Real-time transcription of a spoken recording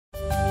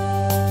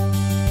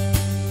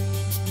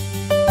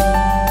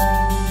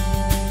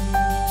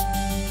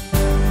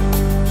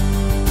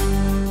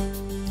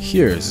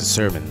Here is a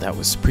sermon that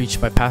was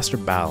preached by Pastor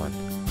Ballin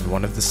in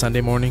one of the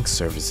Sunday morning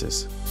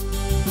services.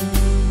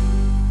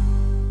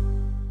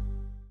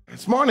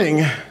 This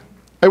morning,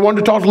 I want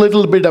to talk a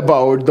little bit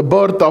about the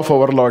birth of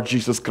our Lord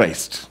Jesus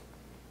Christ.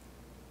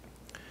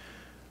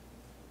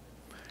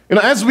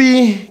 As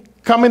we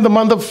come in the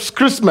month of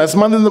Christmas,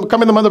 come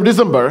in the month of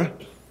December,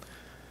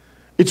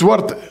 it's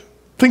worth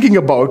thinking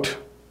about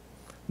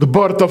the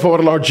birth of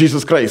our Lord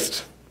Jesus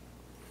Christ.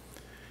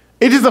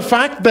 It is the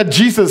fact that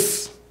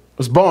Jesus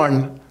was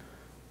born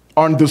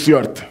on this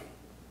earth.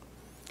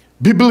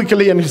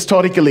 Biblically and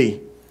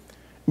historically,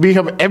 we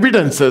have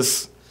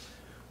evidences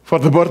for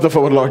the birth of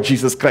our Lord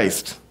Jesus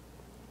Christ.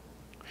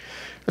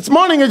 This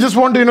morning, I just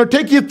want to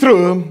take you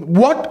through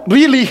what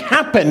really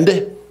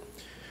happened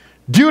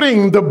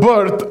during the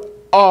birth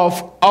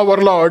of our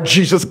Lord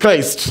Jesus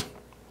Christ.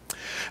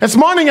 This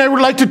morning, I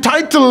would like to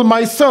title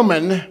my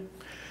sermon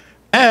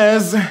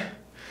as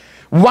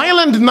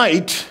Violent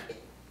Night,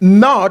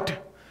 Not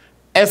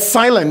a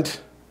Silent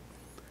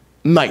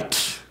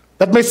Night.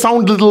 That may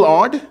sound a little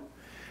odd,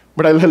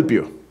 but I'll help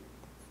you.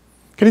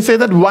 Can you say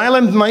that?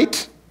 Violent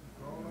night,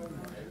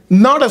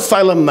 not a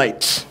silent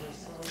night.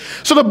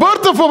 So the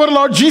birth of our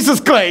Lord Jesus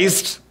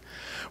Christ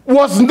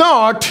was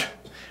not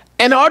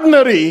an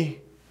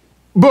ordinary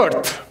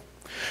birth.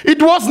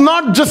 It was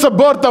not just a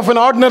birth of an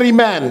ordinary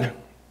man.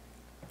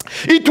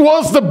 It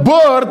was the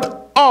birth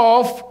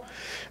of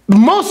the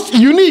most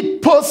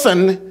unique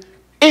person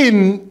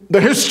in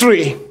the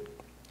history.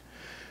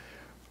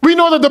 We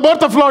know that the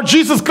birth of Lord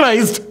Jesus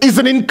Christ is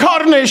an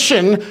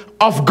incarnation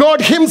of God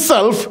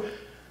Himself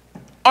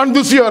on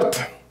this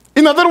earth.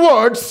 In other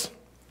words,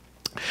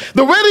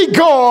 the very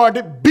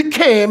God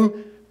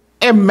became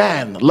a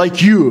man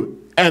like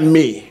you and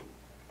me.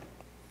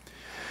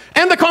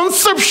 And the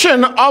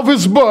conception of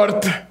His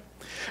birth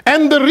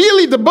and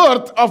the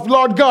birth of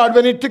Lord God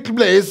when it took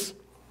place,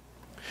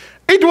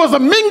 it was a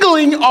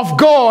mingling of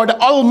God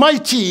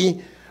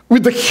Almighty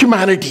with the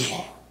humanity.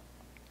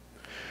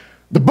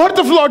 The birth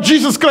of Lord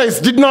Jesus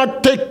Christ did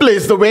not take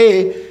place the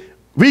way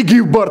we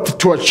give birth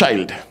to a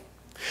child.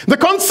 The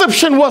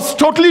conception was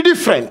totally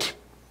different.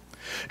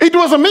 It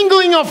was a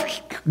mingling of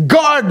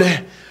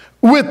God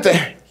with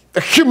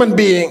a human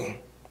being.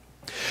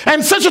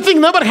 And such a thing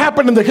never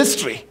happened in the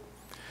history.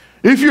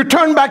 If you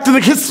turn back to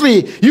the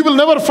history, you will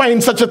never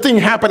find such a thing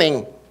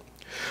happening.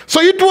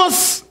 So it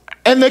was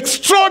an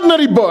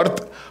extraordinary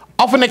birth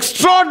of an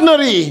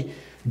extraordinary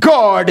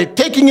God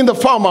taking in the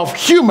form of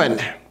human.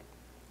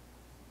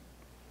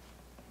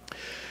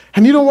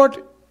 And you know what?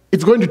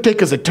 It's going to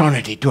take us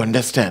eternity to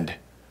understand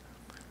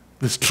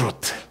this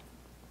truth.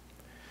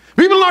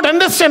 We will not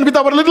understand with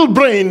our little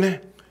brain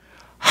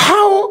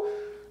how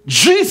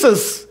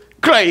Jesus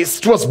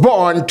Christ was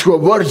born to a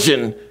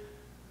virgin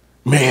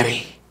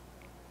Mary.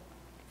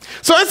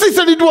 So as I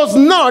said, it was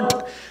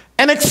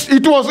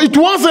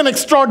an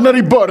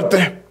extraordinary birth.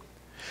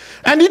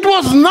 And it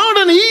was not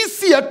an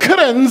easy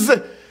occurrence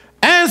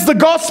as the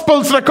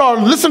Gospels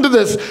record. Listen to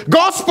this.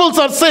 Gospels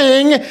are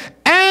saying,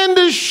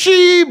 and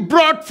she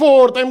brought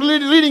forth. I'm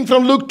reading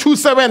from Luke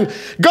 2:7.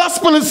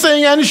 Gospel is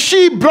saying, and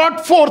she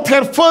brought forth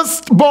her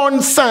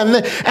firstborn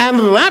son and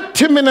wrapped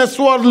him in a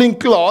swaddling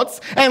cloths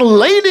and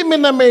laid him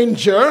in a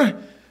manger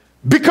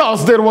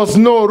because there was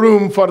no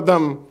room for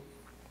them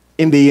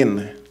in the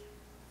inn.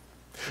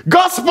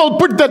 Gospel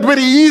put that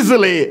very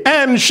easily,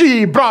 and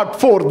she brought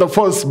forth the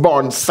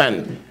firstborn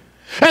son.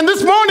 And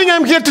this morning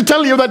I'm here to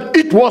tell you that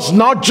it was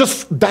not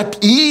just that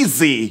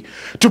easy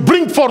to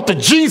bring forth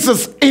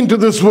Jesus into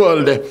this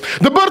world.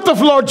 The birth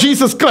of Lord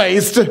Jesus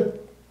Christ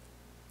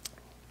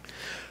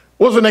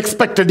was an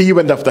expected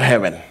event of the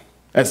heaven,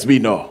 as we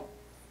know.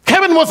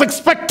 Heaven was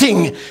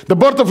expecting the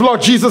birth of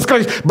Lord Jesus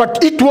Christ,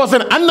 but it was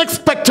an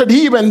unexpected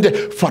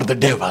event for the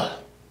devil.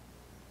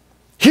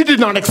 He did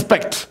not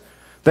expect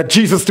that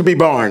Jesus to be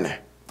born.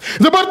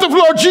 The birth of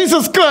Lord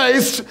Jesus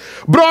Christ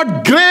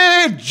brought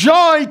great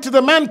joy to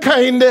the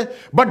mankind,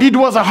 but it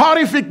was a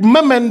horrific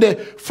moment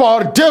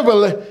for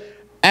devil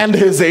and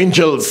his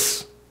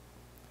angels.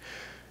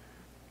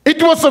 It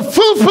was a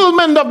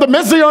fulfillment of the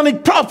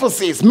messianic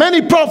prophecies.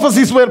 Many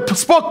prophecies were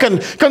spoken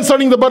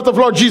concerning the birth of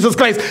Lord Jesus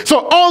Christ.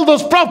 So all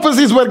those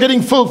prophecies were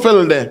getting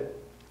fulfilled.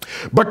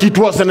 But it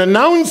was an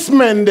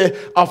announcement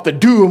of the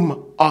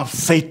doom of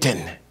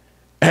Satan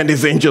and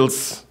his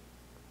angels.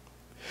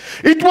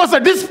 It was a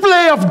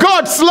display of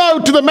God's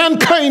love to the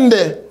mankind.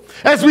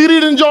 As we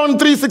read in John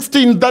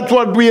 3:16, that's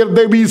what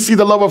we see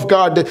the love of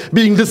God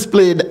being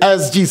displayed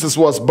as Jesus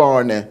was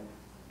born.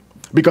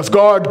 Because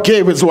God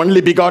gave His only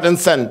begotten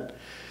Son.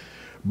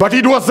 But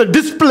it was a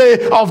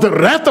display of the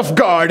wrath of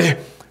God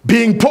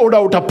being poured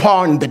out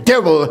upon the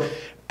devil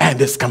and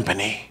his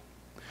company.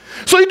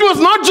 So it was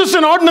not just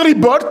an ordinary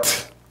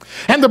birth.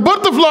 And the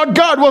birth of Lord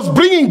God was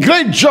bringing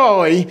great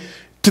joy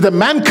to the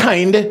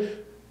mankind,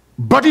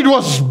 but it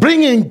was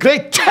bringing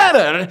great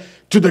terror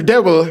to the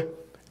devil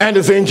and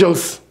his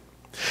angels.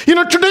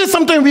 Today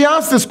sometimes we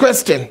ask this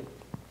question.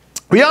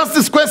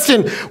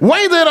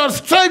 Why there are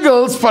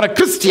struggles for a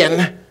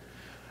Christian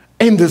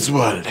in this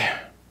world?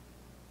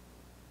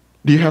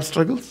 Do you have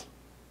struggles?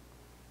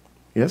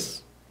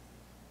 Yes?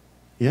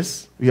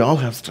 Yes, we all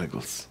have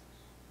struggles.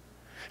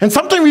 And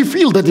sometimes we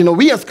feel that,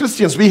 we as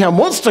Christians, we have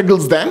more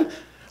struggles than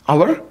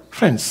our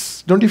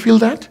friends. Don't you feel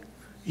that?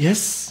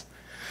 Yes.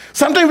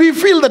 Sometimes we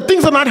feel that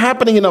things are not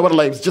happening in our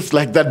lives just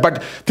like that,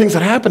 but things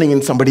are happening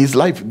in somebody's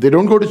life. They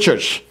don't go to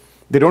church.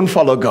 They don't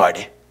follow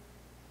God.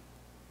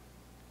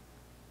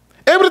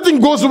 Everything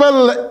goes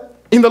well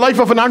in the life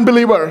of an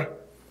unbeliever.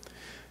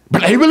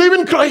 But I believe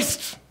in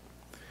Christ.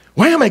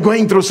 Why am I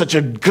going through such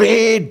a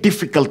great,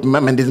 difficult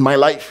moment in my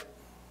life?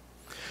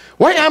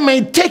 Why am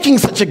I taking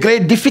such a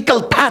great,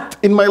 difficult path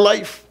in my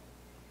life?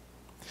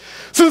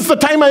 Since the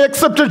time I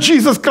accepted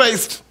Jesus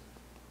Christ,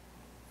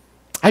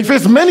 I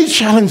faced many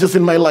challenges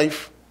in my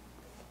life.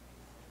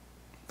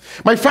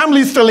 My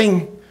family is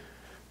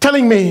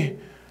telling me,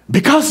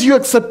 because you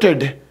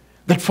accepted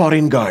that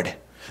foreign God,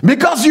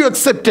 because you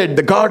accepted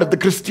the God of the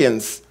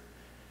Christians,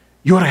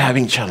 you are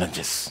having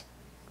challenges.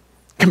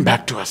 Come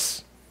back to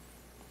us.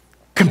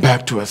 Come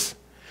back to us.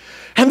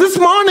 And this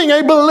morning,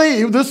 I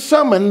believe this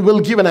sermon will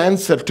give an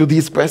answer to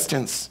these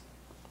questions.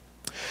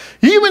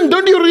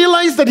 Don't you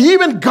realize that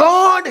even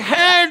God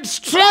had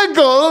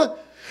struggled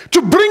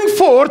to bring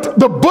forth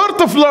the birth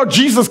of Lord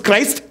Jesus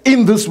Christ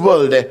in this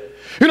world?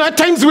 At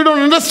times we don't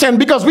understand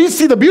because we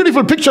see the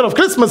beautiful picture of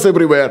Christmas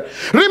everywhere.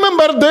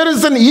 Remember, there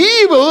is an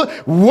evil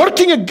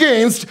working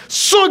against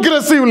so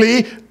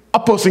aggressively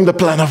opposing the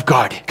plan of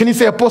God. Can you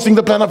say opposing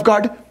the plan of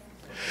God?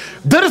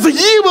 There is an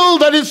evil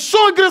that is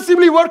so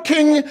aggressively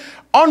working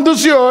on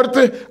this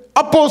earth,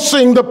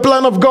 opposing the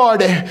plan of God.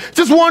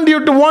 Just want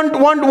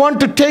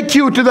to take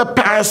you to the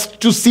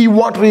past to see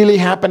what really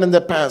happened in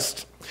the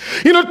past.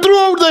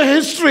 Throughout the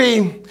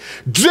history,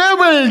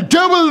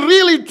 devil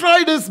really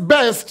tried his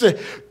best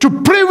to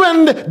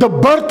prevent the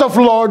birth of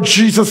Lord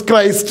Jesus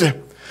Christ.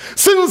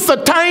 Since the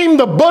time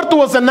the birth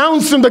was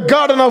announced in the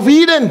Garden of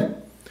Eden,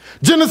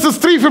 Genesis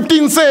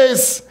 3:15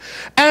 says,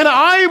 "And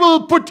I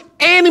will put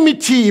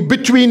enmity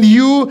between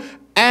you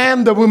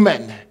and the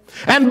woman,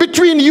 and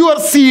between your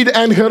seed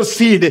and her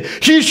seed.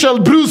 He shall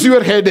bruise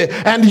your head,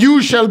 and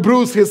you shall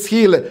bruise his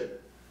heel."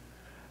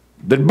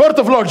 The birth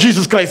of Lord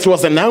Jesus Christ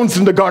was announced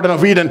in the Garden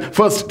of Eden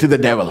first to the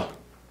devil.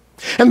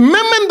 And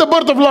when the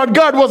birth of Lord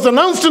God was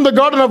announced in the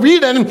Garden of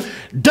Eden,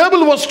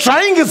 devil was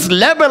trying his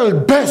level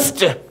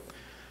best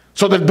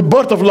so that the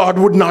birth of Lord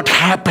would not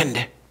happen.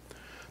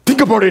 Think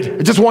about it.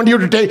 I just want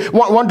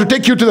to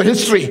take you to the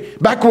history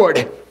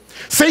backward.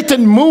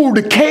 Satan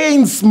moved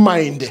Cain's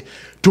mind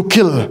to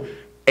kill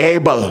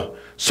Abel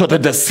so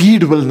that the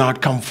seed will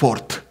not come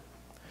forth.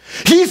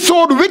 He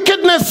sowed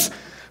wickedness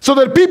so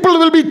that people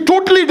will be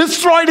totally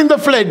destroyed in the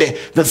flood.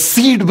 The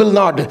seed will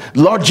not,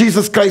 Lord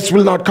Jesus Christ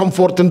will not come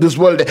forth in this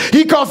world.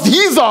 He caused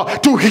Esau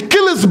to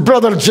kill his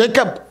brother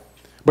Jacob,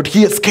 but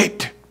he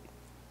escaped.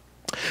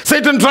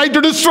 Satan tried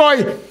to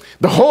destroy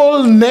the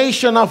whole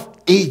nation of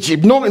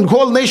Egypt, the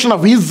whole nation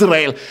of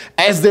Israel,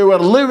 as they were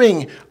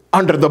living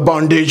under the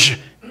bondage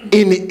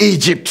in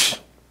Egypt.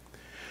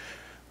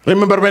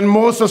 Remember when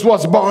Moses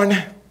was born?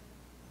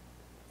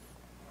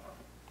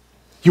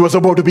 He was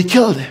about to be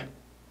killed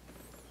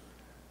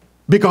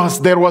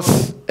because there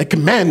was a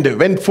command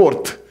went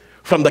forth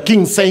from the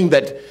king saying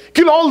that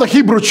kill all the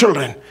Hebrew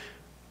children.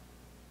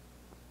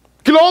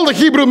 Kill all the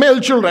Hebrew male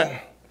children.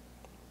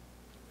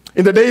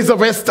 In the days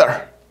of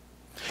Esther,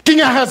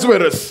 King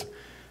Ahasuerus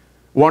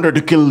wanted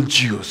to kill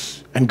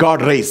Jews, and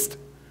God raised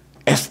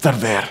Esther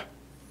there.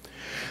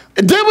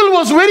 The devil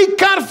was very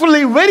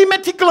carefully, very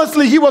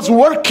meticulously, he was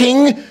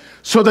working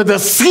so that the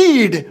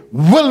seed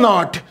will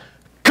not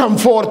come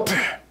forth.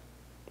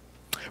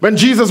 When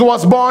Jesus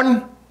was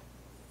born,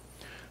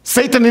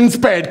 Satan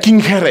inspired King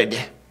Herod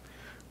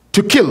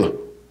to kill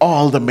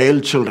all the male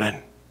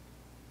children.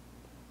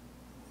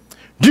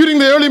 During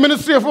the early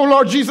ministry of our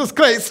Lord Jesus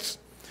Christ,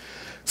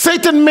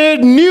 Satan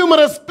made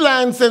numerous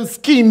plans and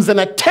schemes and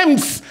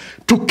attempts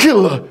to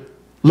kill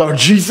Lord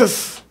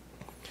Jesus.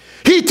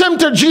 He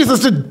tempted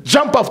Jesus to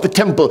jump off the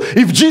temple.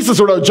 If Jesus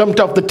would have jumped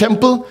off the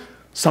temple,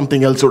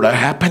 something else would have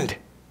happened.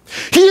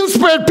 He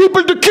inspired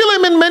people to kill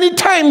him in many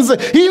times.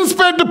 He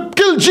inspired to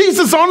kill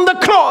Jesus on the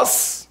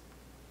cross.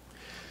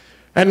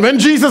 And when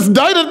Jesus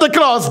died at the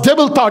cross,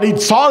 devil thought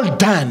it's all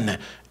done.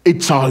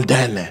 It's all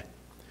done.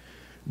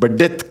 But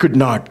death could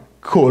not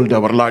hold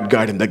our Lord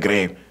God in the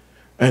grave.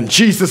 And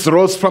Jesus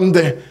rose from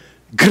the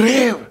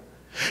grave.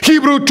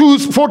 Hebrews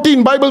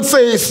 2:14 Bible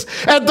says,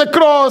 at the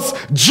cross,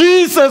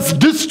 Jesus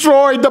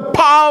destroyed the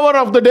power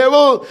of the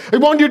devil. I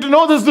want you to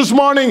know this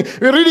morning.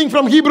 We're reading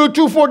from Hebrews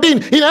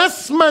 2:14.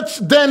 Inasmuch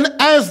then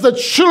as the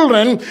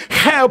children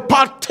have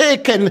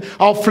partaken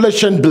of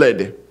flesh and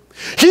blood,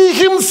 he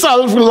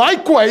himself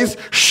likewise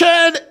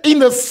shared in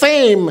the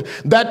same,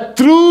 that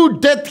through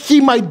death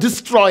he might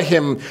destroy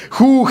him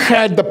who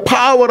had the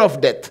power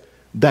of death,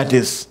 that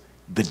is,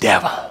 the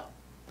devil.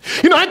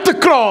 At the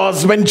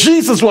cross, when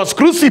Jesus was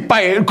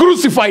crucified,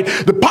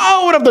 the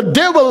power of the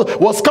devil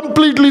was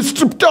completely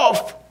stripped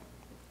off.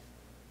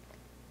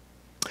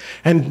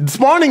 And this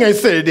morning I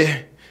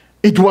said,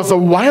 it was a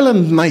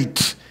violent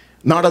night,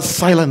 not a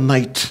silent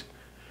night.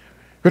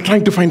 We're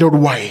trying to find out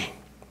why.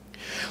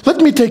 Let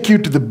me take you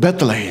to the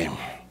Bethlehem.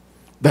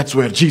 That's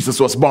where Jesus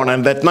was born.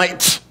 And that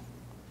night,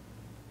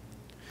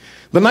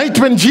 the night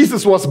when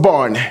Jesus was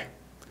born,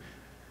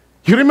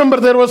 you remember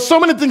there were so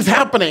many things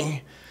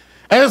happening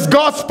as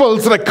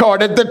Gospels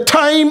record at the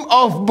time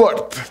of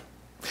birth.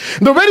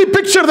 The very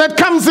picture that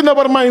comes in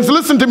our minds,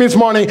 listen to me this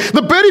morning,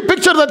 the very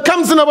picture that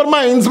comes in our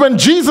minds when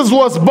Jesus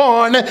was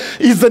born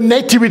is the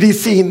nativity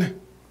scene.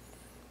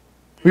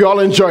 We all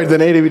enjoyed the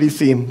nativity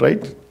scene,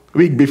 right?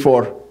 Week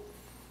before.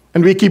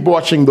 And we keep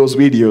watching those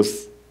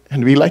videos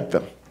and we like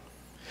them.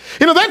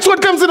 You know, that's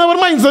what comes in our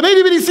minds, the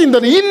nativity scene,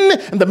 the inn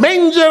and the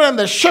manger and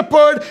the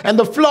shepherd and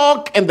the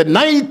flock and the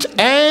night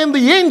and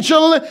the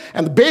angel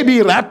and the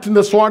baby wrapped in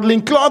the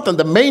swaddling cloth and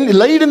the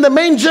laid in the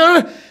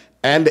manger.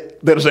 And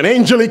there's an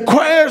angelic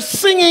choir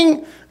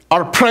singing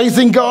or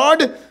praising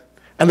God.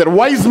 And the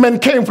wise men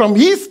came from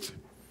east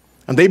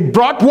and they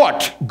brought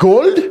what?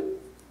 Gold,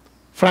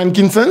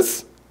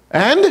 frankincense,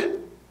 and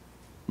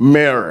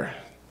myrrh.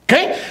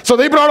 Okay? So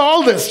they brought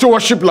all this to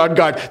worship Lord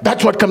God.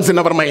 That's what comes in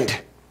our mind.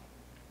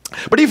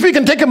 But if we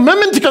can take a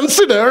moment to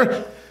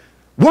consider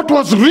what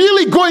was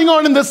really going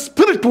on in the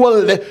spirit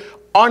world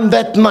on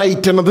that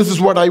night, and this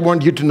is what I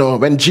want you to know,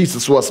 when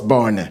Jesus was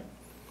born.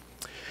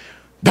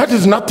 That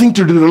is nothing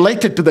to do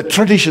related to the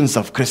traditions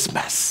of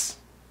Christmas.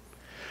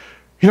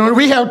 You know,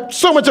 we have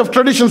so much of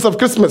traditions of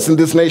Christmas in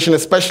this nation,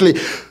 especially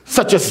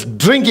such as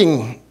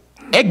drinking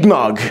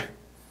eggnog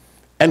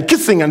and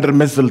kissing under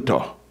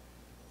mistletoe,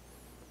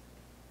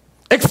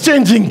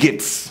 exchanging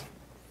gifts,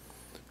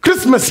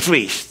 Christmas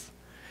trees,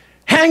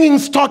 hanging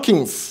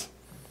stockings,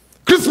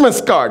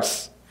 Christmas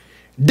cards,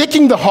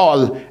 decking the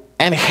hall,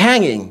 and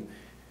hanging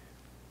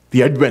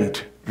the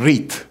Advent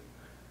wreath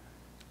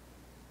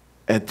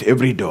at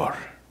every door.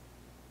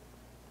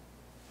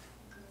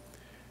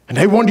 And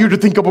I want you to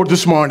think about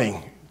this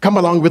morning. Come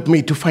along with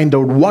me to find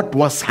out what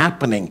was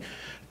happening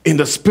in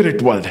the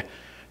spirit world.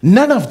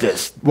 None of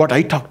this, what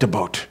I talked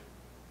about.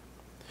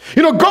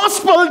 You know,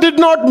 Gospel did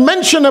not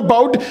mention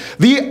about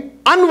the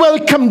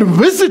unwelcomed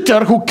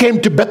visitor who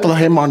came to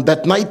Bethlehem on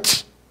that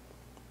night.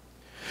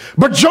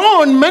 But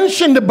John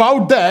mentioned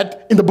about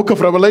that in the book of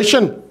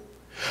Revelation.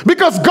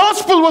 Because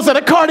Gospel was a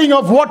recording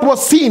of what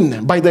was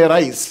seen by their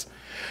eyes.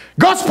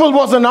 Gospel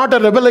was not a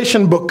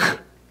revelation book.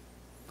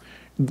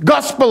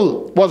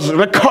 Gospel was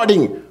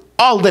recording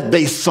all that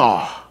they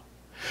saw.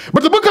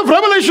 But the book of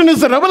Revelation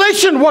is a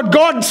revelation what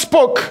God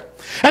spoke.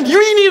 And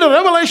you need a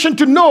revelation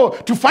to know,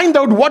 to find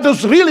out what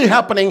is really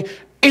happening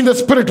in the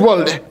spirit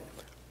world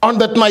on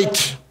that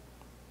night.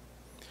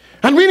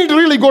 And we need to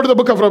really go to the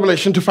book of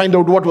Revelation to find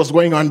out what was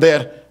going on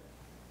there.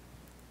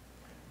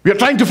 We are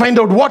trying to find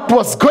out what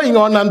was going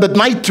on the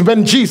night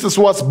when Jesus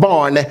was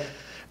born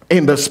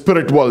in the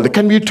spirit world.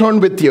 Can you turn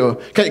with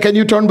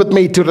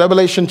me to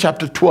Revelation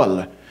chapter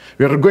 12?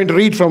 We are going to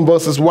read from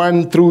verses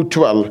 1 through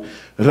 12.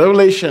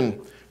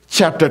 Revelation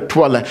chapter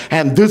 12.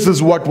 And this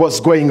is what was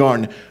going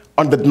on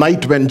the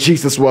night when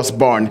Jesus was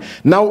born.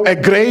 Now a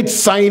great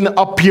sign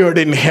appeared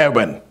in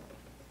heaven.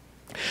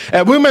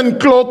 A woman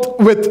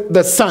clothed with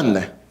the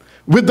sun,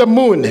 with the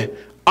moon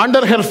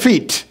under her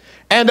feet,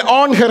 and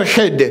on her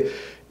head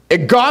a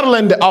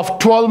garland of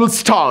 12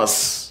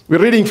 stars. We're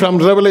reading from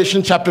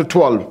Revelation chapter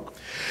 12.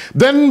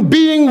 Then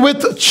being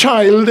with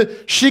child,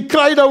 she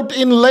cried out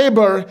in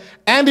labor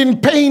and in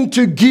pain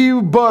to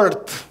give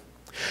birth.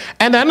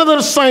 And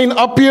another sign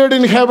appeared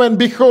in heaven.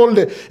 Behold,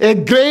 a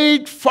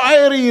great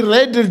fiery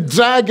red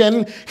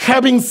dragon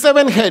having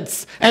 7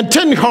 heads and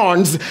 10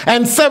 horns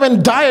and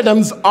 7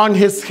 diadems on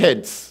his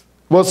heads.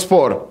 Verse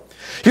 4.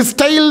 His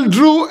tail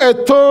drew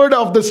a third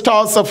of the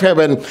stars of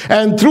heaven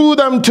and threw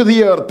them to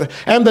the earth.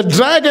 And the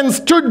dragon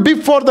stood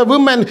before the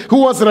woman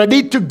who was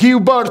ready to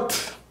give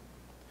birth,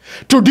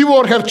 to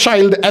devour her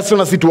child as soon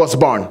as it was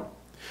born.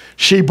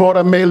 She bore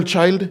a male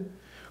child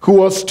who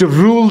was to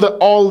rule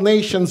all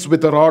nations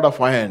with a rod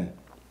of iron.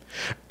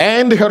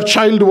 And her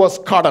child was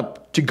caught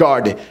up to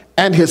God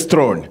and his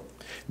throne.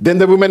 Then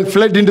the woman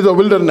fled into the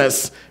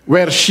wilderness,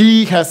 where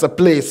she has a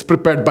place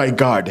prepared by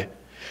God,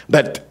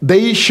 that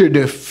they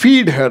should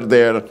feed her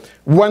there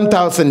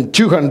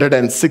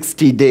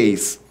 1,260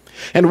 days.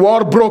 And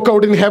war broke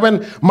out in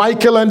heaven.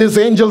 Michael and his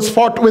angels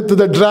fought with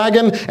the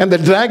dragon, and the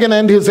dragon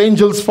and his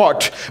angels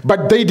fought.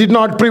 But they did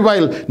not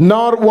prevail,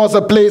 nor was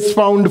a place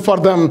found for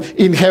them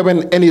in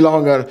heaven any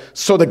longer.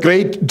 So the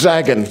great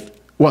dragon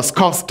was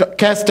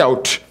cast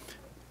out,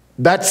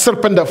 that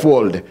serpent of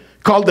old,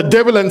 called the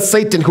devil and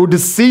Satan, who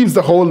deceives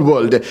the whole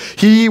world.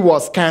 He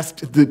was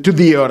cast to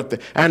the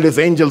earth, and his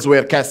angels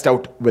were cast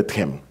out with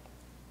him.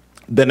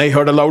 Then I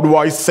heard a loud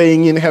voice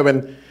saying in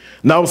heaven,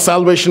 now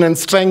salvation and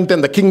strength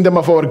and the kingdom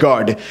of our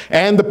God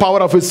and the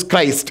power of his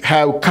Christ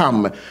have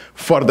come.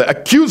 For the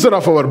accuser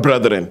of our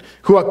brethren,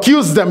 who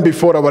accused them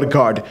before our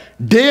God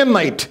day and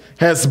night,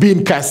 has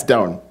been cast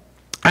down.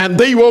 And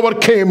they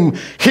overcame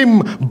him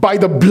by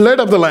the blood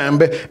of the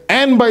Lamb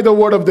and by the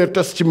word of their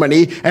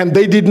testimony, and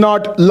they did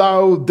not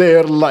love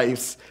their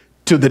lives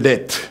to the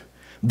death.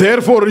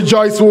 Therefore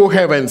rejoice, O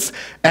heavens,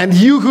 and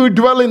you who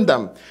dwell in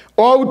them.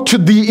 Woe to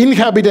the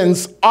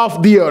inhabitants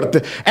of the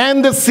earth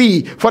and the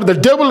sea, for the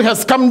devil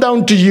has come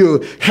down to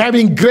you,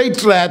 having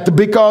great wrath,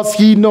 because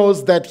he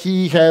knows that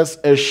he has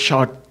a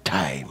short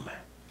time.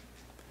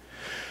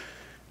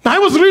 Now, I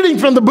was reading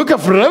from the book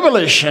of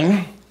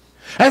Revelation.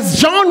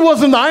 As John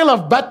was in the Isle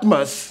of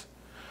Patmos,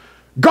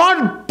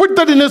 God put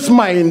that in his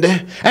mind,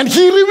 and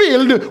he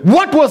revealed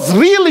what was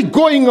really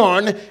going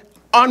on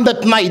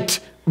that night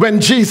when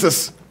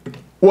Jesus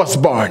was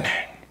born.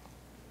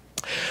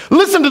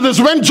 Listen to this.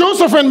 When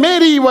Joseph and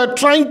Mary were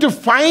trying to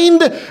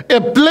find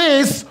a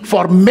place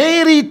for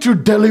Mary to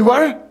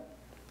deliver,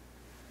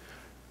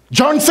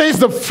 John says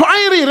the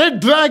fiery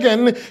red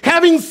dragon,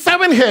 having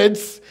 7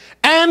 heads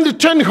and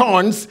 10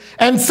 horns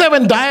and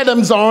 7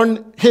 diadems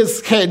on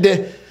his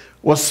head,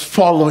 was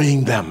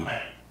following them.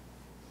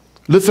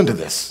 Listen to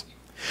this.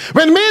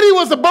 When Mary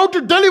was about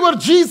to deliver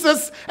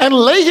Jesus and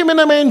lay him in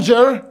a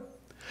manger,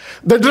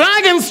 the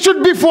dragon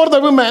stood before the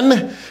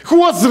woman who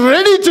was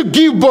ready to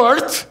give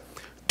birth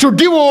to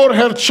devour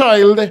her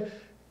child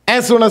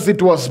as soon as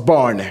it was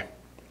born.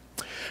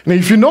 Now,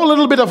 if you know a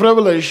little bit of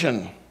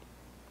Revelation,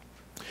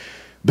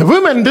 the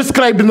woman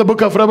described in the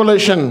book of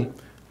Revelation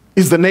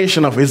is the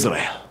nation of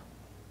Israel.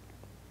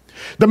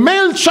 The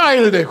male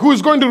child who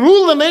is going to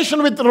rule the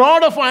nation with a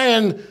rod of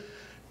iron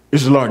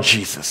is Lord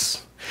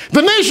Jesus.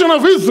 The nation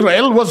of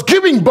Israel was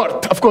giving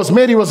birth. Of course,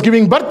 Mary was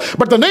giving birth,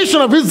 but the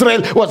nation of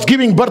Israel was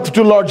giving birth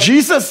to Lord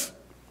Jesus.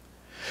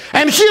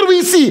 And here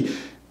we see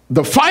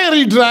the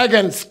fiery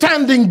dragon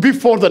standing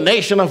before the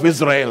nation of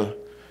Israel,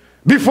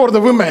 before the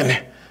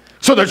woman,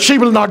 so that she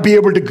will not be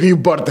able to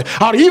give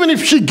birth. Or even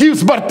if she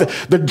gives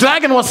birth, the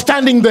dragon was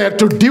standing there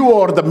to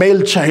devour the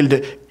male child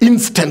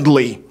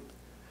instantly.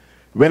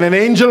 When an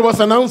angel was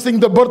announcing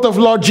the birth of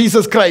Lord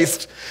Jesus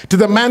Christ to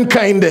the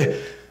mankind,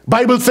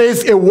 Bible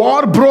says a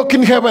war broke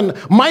in heaven.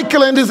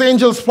 Michael and his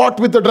angels fought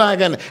with the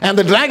dragon, and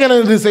the dragon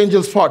and his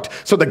angels fought.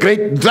 So the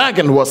great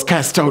dragon was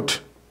cast out.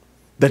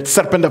 That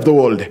serpent of the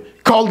world,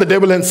 called the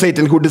devil and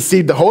Satan, who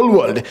deceived the whole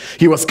world,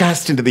 he was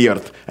cast into the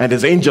earth, and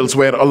his angels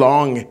were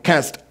along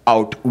cast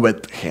out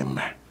with him.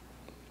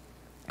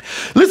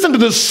 Listen to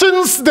this.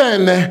 Since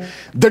then,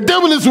 the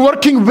devil is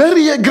working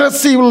very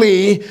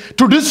aggressively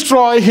to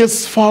destroy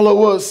his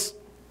followers.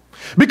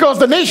 Because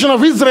the nation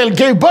of Israel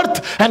gave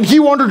birth and he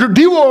wanted to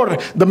devour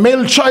the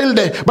male child.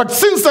 But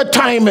since that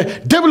time,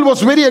 devil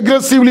was very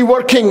aggressively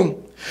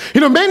working.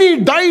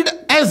 Many died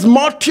as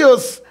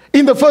martyrs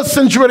in the first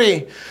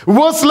century.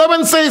 Verse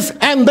 11 says,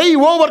 and they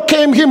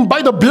overcame him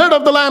by the blood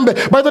of the Lamb.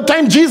 By the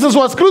time Jesus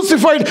was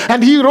crucified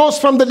and he rose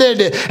from the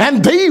dead.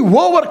 And they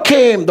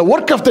overcame the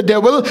work of the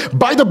devil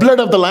by the blood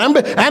of the Lamb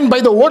and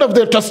by the word of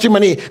their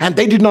testimony. And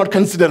they did not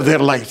consider their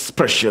lives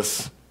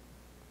precious.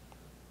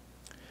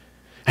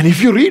 And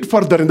if you read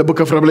further in the book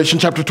of Revelation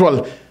chapter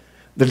 12,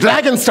 the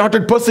dragon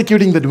started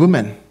persecuting that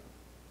woman.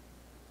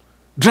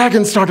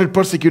 Dragon started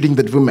persecuting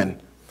that woman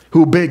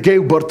who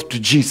gave birth to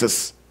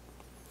Jesus.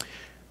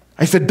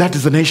 I said that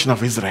is the nation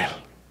of Israel.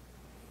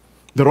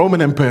 The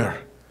Roman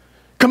Empire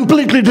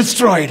completely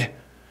destroyed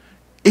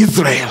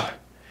Israel.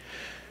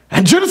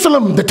 And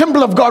Jerusalem, the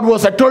temple of God,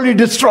 was utterly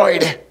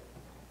destroyed.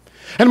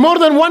 And more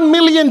than 1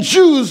 million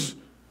Jews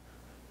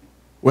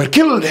were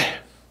killed.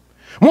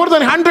 More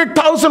than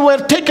 100,000 were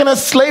taken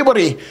as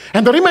slavery.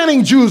 And the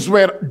remaining Jews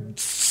were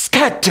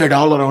scattered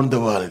all around the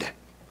world.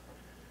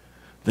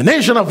 The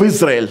nation of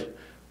Israel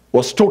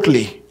was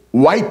totally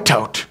wiped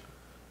out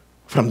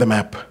from the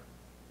map.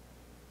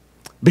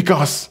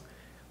 Because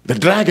the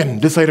dragon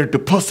decided to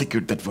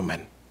persecute that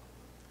woman.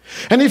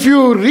 And if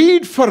you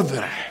read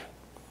further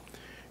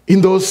in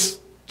that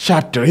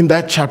chapter,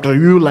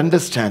 you will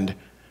understand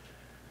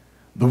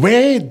the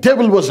way the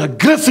devil was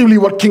aggressively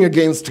working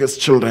against his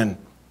children.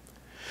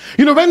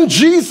 When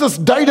Jesus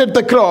died at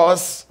the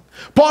cross,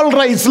 Paul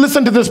writes,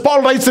 listen to this,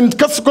 Paul writes in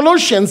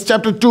Colossians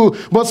chapter 2,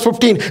 verse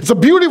 15. It's a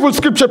beautiful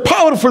scripture,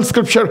 powerful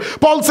scripture.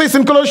 Paul says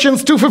in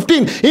Colossians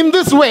 2:15, in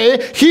this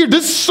way, he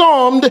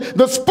disarmed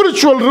the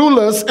spiritual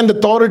rulers and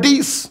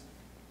authorities.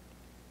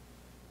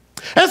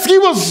 As he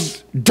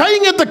was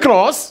dying at the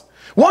cross,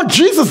 what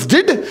Jesus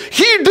did,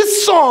 he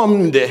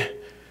disarmed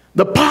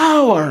the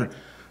power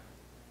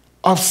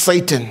of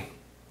Satan.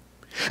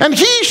 And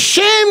he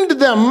shamed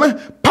them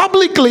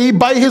publicly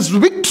by his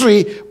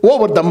victory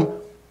over them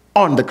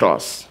on the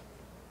cross.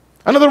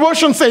 Another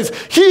version says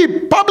he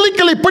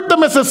publicly put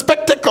them as a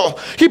spectacle.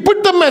 He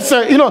put them as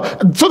a,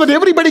 so that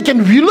everybody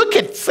can look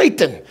at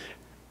Satan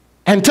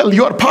and tell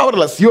you are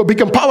powerless. You have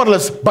become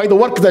powerless by the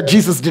work that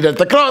Jesus did at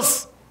the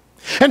cross.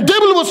 And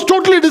devil was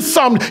totally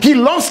disarmed. He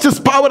lost his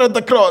power at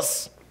the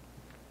cross.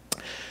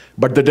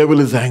 But the devil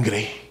is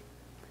angry.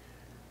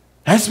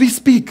 As we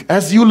speak,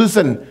 as you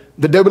listen,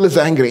 the devil is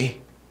angry.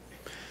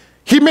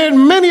 He made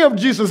many of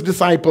Jesus'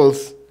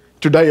 disciples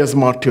to die as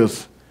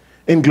martyrs,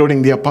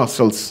 including the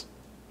apostles.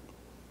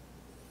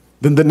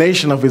 Then the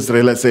nation of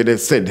Israel, as I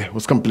said,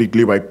 was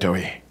completely wiped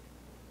away.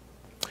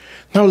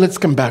 Now let's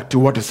come back to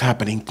what is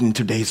happening in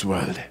today's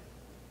world.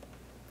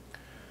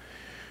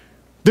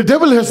 The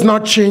devil has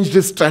not changed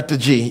his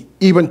strategy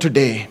even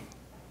today.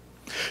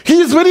 He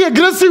is very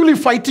aggressively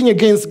fighting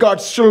against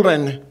God's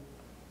children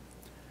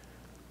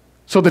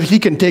so that he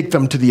can take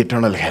them to the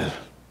eternal hell.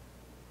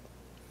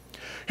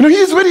 He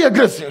is very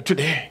aggressive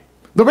today.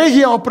 The way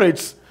he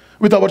operates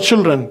with our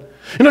children.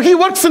 He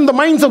works in the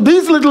minds of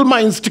these little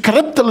minds to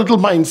corrupt the little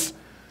minds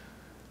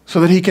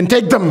so that he can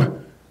take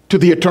them to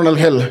the eternal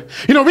hell.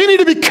 We need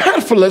to be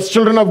careful as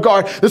children of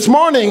God. This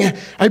morning,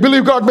 I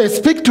believe God may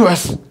speak to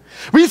us.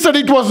 We said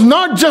it was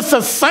not just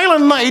a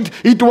silent night,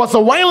 it was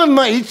a violent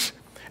night,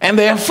 and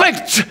the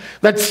effect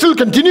that still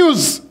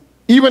continues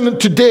even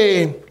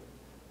today.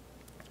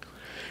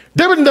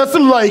 Devil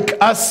doesn't like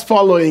us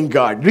following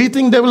God. Do you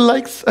think devil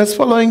likes us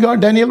following God?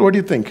 Daniel, what do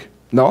you think?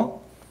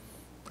 No?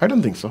 I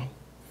don't think so.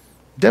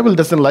 Devil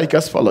doesn't like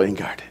us following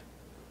God.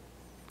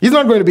 He's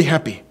not going to be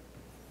happy.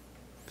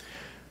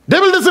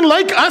 Devil doesn't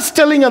like us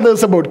telling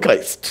others about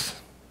Christ.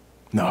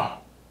 No.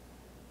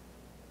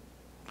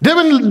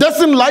 Devil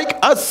doesn't like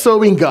us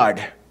serving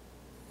God.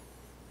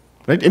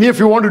 Right? Any of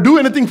you want to do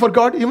anything for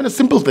God, even a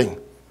simple thing,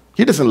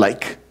 he doesn't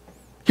like.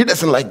 He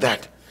doesn't like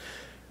that.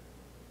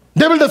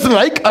 Devil doesn't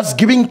like us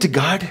giving to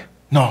God.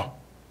 No,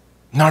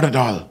 not at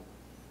all.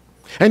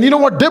 And you know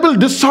what? Devil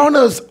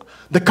dishonors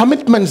the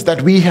commitments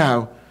that we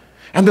have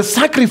and the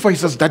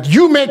sacrifices that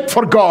you make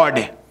for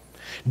God.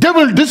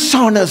 Devil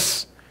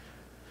dishonors.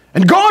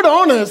 And God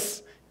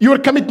honors your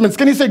commitments.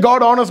 Can you say,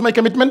 God honors my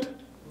commitment?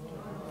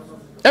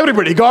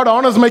 Everybody, God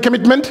honors my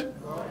commitment.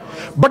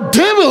 But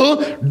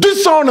devil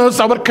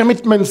dishonors our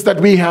commitments that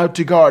we have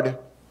to God.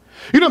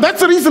 That's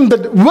the reason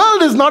that the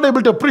world is not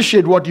able to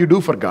appreciate what you do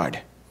for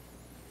God.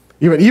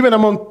 Even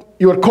among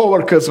your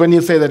co-workers, when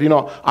you say that,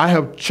 I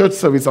have church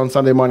service on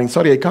Sunday morning.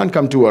 Sorry, I can't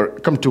come to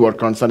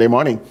work on Sunday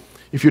morning.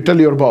 If you tell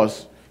your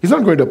boss, he's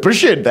not going to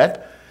appreciate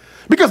that.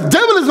 Because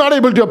devil is not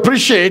able to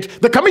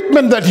appreciate the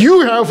commitment that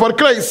you have for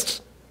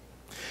Christ.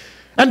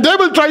 And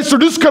devil tries to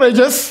discourage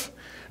us.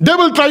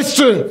 Devil tries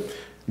to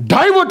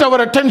divert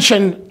our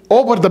attention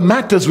over the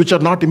matters which are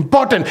not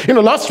important.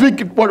 Last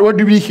week, what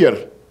did we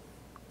hear?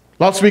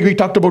 Last week we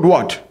talked about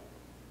what?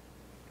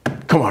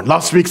 Come on,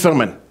 last week's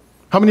sermon.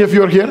 How many of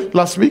you are here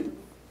last week?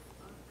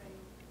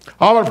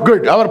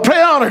 Our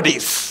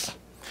priorities.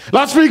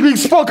 Last week we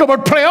spoke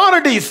about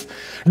priorities.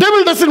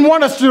 Devil doesn't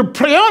want us to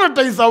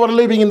prioritize our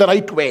living in the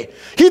right way.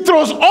 He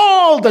throws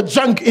all the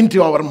junk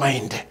into our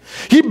mind.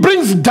 He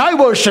brings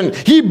diversion.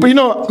 He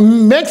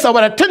makes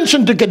our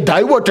attention to get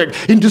diverted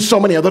into so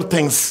many other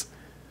things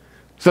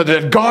so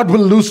that God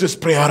will lose his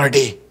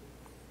priority.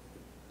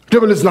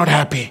 Devil is not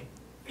happy.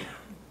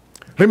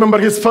 Remember,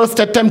 his first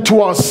attempt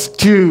was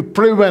to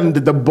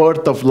prevent the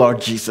birth of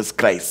Lord Jesus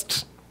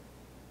Christ.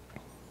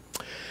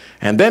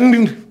 And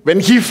then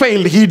when he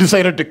failed, he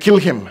decided to kill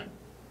him.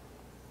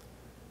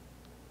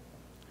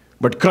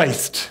 But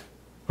Christ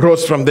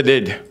rose from the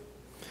dead.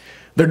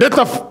 The death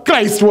of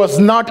Christ was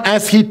not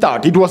as he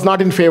thought. It was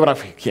not in favor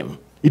of him.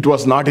 It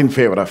was not in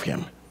favor of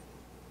him.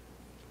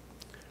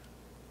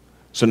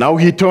 So now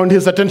he turned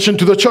his attention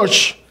to the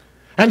church.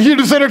 And he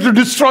decided to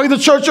destroy the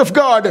church of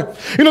God.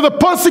 The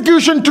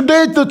persecution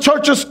today the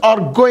churches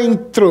are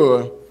going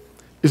through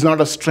is not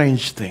a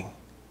strange thing.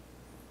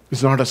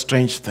 It's not a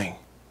strange thing.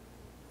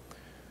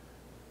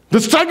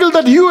 The struggle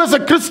that you as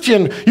a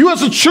Christian, you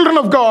as a children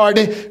of God,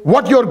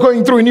 what you're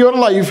going through in your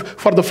life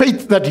for the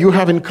faith that you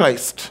have in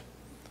Christ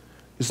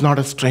is not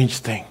a strange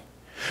thing.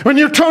 When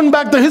you turn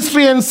back the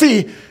history and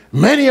see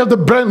many of the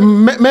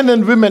men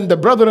and women, the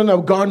brethren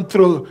have gone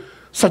through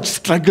such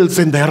struggles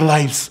in their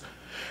lives.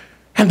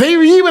 And they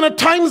even at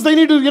times they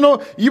need to,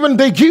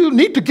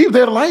 need to give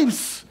their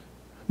lives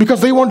because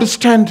they want to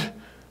stand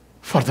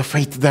for the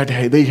faith that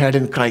they had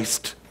in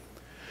Christ.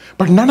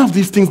 But none of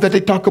these things that I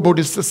talk about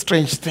is a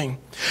strange thing.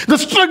 The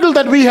struggle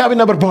that we have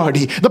in our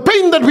body, the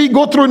pain that we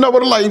go through in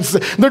our lives,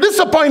 the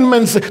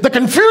disappointments, the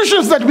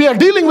confusions that we are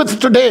dealing with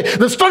today,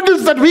 the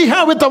struggles that we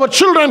have with our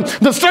children,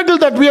 the struggle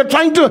that we are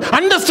trying to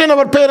understand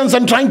our parents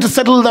and trying to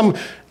settle them,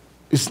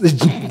 it's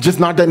just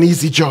not an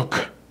easy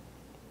joke.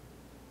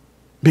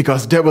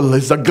 Because devil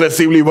is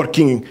aggressively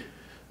working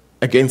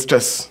against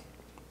us.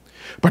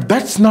 But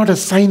that's not a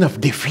sign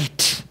of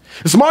defeat.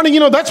 This morning,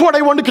 that's what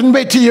I want to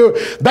convey to you.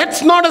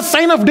 That's not a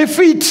sign of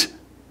defeat.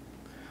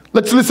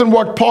 Let's listen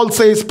what Paul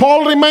says.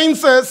 Paul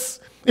reminds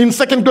us in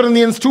 2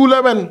 Corinthians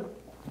 2:11.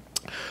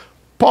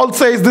 Paul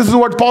says, this is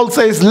what Paul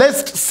says,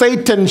 lest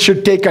Satan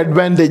should take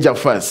advantage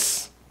of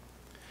us.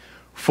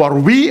 For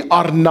we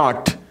are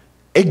not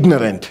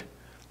ignorant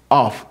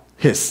of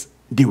his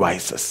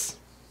devices.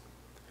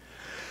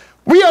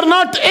 We are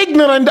not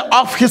ignorant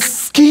of his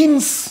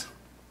schemes.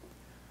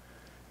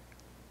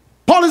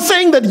 Paul is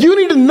saying that you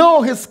need to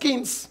know his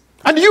schemes.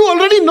 And you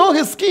already know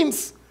his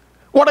schemes.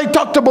 What I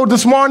talked about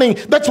this morning,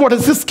 that's what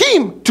is his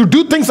scheme. To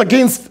do things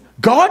against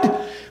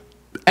God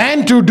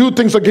and to do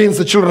things against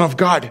the children of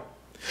God.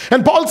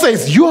 And Paul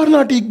says, you are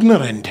not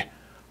ignorant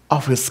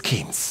of his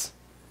schemes.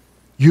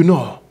 You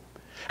know.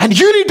 And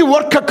you need to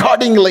work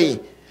accordingly.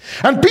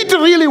 And Peter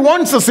really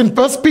wants us in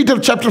 1 Peter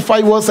chapter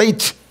 5 verse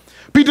 8.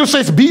 Peter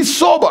says, be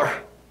sober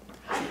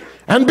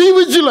And be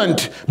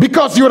vigilant,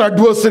 because your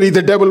adversary,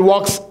 the devil,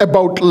 walks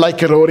about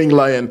like a roaring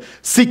lion,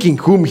 seeking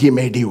whom he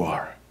may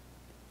devour.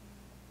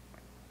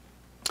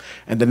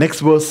 And the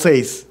next verse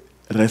says,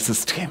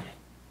 resist him.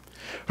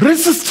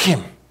 Resist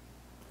him.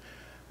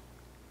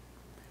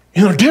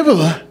 You know,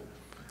 devil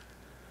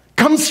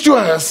comes to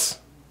us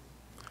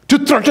to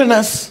threaten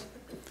us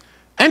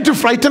and to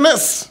frighten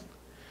us.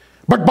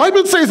 But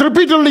Bible says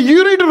repeatedly,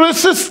 you need to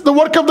resist the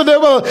work of the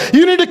devil.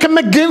 You need to come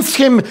against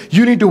him.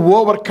 You need to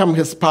overcome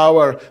his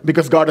power,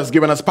 because God has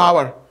given us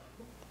power.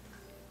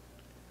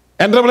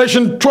 And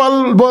Revelation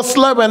 12 verse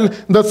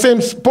 11, the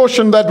same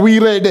portion that we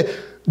read,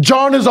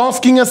 John is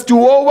asking us to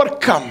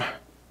overcome.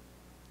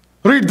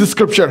 Read the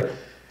scripture.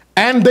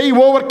 And they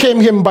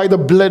overcame him by the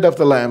blood of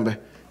the Lamb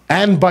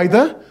and by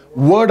the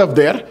word of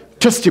their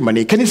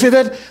testimony. Can you say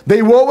that?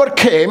 They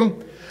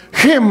overcame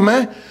him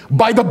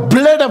by the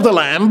blood of the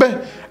Lamb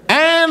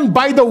and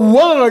by the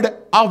word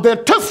of their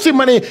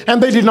testimony,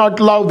 and they did not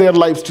love their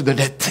lives to the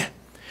death.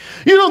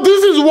 You know,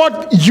 this is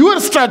what your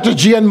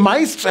strategy and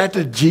my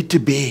strategy to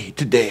be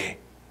today.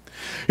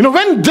 You know,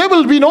 when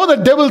devil, we know the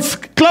devil's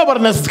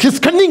cleverness, his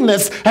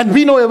cunningness, and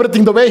we know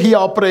everything, the way he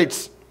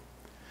operates.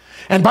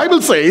 And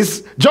Bible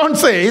says, John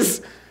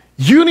says,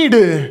 you need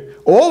to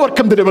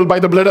overcome the devil by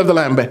the blood of the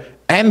Lamb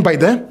and by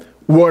the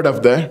word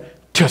of the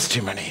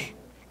testimony.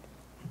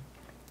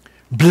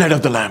 Blood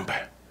of the Lamb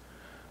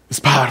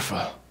is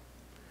powerful.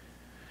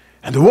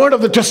 And the word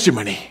of the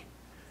testimony,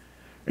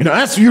 you know,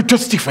 as you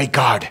testify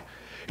God,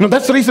 you know,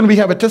 that's the reason we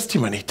have a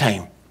testimony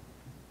time.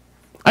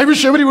 I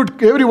wish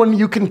everyone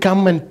you can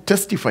come and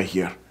testify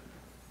here.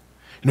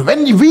 You know,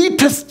 when we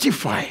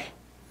testify, you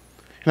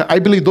know, I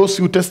believe those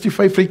who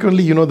testify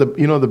frequently, you know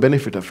the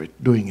benefit of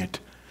it, doing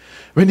it.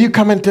 When you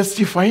come and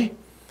testify,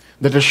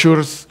 that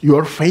assures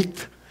your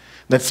faith,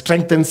 that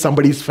strengthens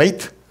somebody's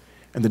faith,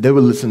 and the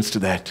devil listens to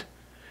that.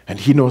 And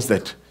he knows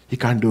that he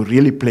can't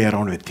really play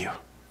around with you,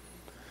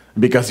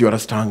 because you are a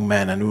strong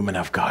man and woman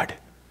of God.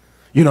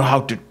 You know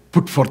how to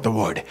put forth the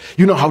word.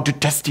 You know how to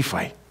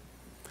testify.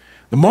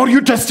 The more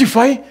you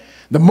testify,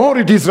 the more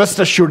it is rest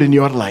assured in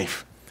your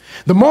life.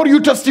 The more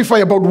you testify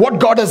about what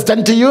God has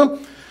done to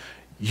you,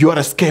 you are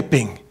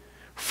escaping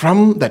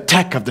from the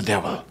attack of the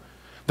devil.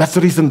 That's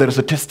the reason there is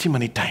a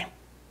testimony time.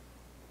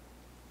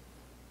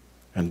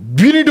 And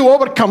we need to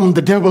overcome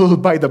the devil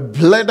by the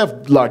blood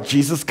of Lord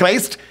Jesus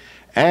Christ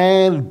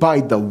and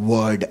by the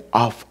word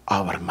of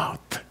our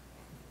mouth.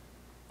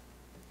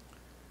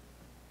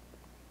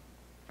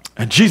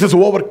 And Jesus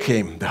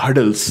overcame the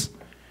hurdles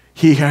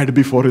he had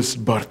before his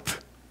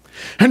birth.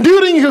 And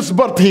during his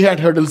birth, he had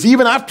hurdles.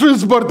 Even after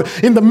his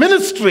birth, in the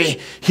ministry,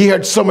 he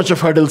had so much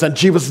of hurdles. And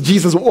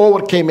Jesus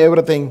overcame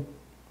everything.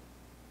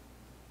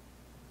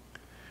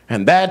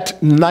 And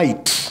that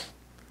night,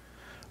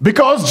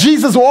 because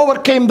Jesus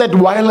overcame that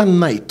violent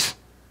night,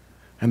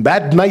 and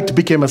that night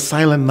became a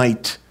silent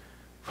night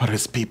for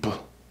his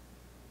people.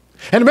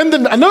 And when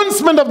the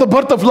announcement of the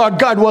birth of Lord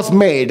God was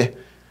made,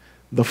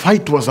 the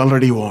fight was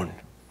already won.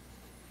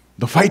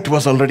 The fight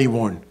was already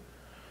won,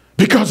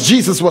 because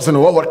Jesus was an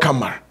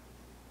overcomer.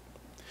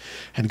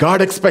 And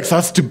God expects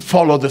us to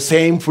follow the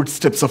same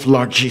footsteps of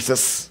Lord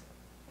Jesus.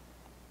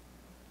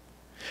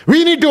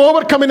 We need to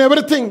overcome in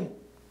everything.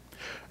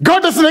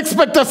 God doesn't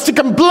expect us to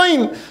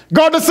complain.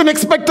 God doesn't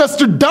expect us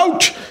to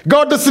doubt.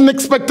 God doesn't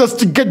expect us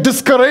to get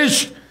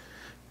discouraged.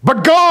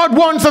 But God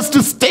wants us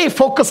to stay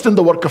focused in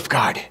the work of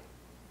God.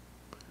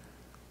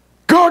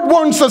 God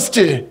wants us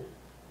to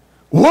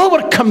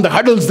overcome the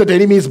hurdles that the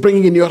enemy is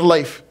bringing in your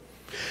life.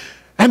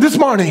 And this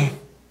morning,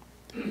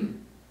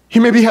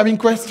 you may be having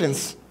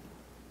questions.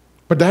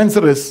 But the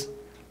answer is,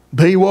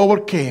 they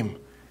overcame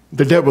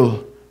the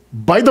devil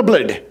by the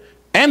blood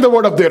and the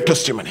word of their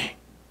testimony.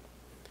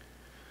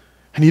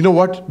 And you know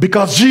what?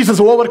 Because Jesus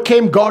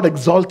overcame, God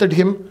exalted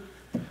him.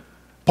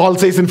 Paul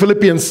says in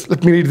Philippians,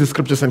 let me read the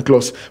scriptures and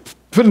close.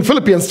 In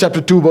Philippians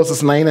chapter 2,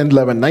 verses 9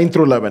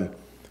 through 11.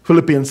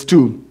 Philippians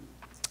 2,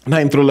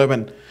 9 through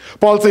 11.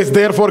 Paul says,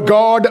 therefore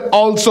God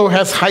also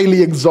has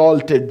highly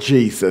exalted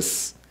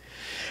Jesus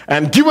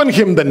and given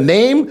him the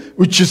name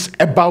which is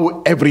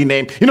above every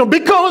name. You know,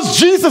 because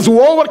Jesus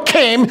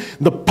overcame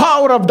the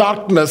power of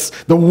darkness,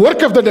 the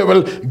work of the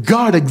devil,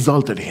 God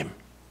exalted him.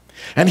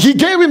 And he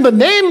gave him the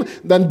name,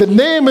 then the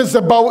name is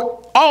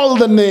above all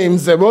the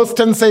names. Verse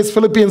 10 says,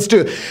 Philippians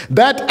 2,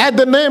 that at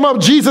the name of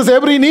Jesus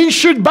every knee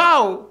should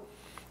bow,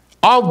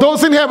 of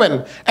those in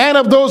heaven, and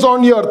of those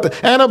on the earth,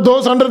 and of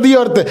those under the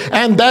earth,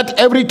 and that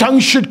every tongue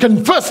should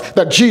confess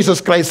that Jesus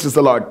Christ is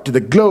the Lord, to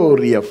the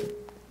glory of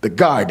the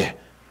God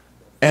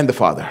and the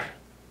Father.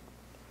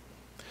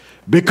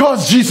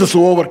 Because Jesus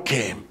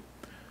overcame,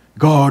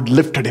 God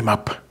lifted him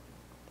up.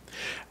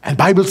 And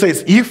Bible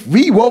says, if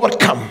we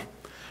overcome,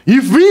 we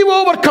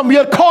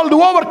are called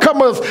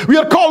overcomers. We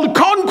are called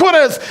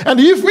conquerors. And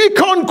if we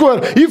conquer,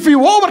 if we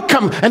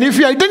overcome, and if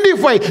we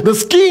identify the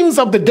schemes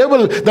of the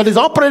devil that is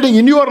operating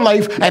in your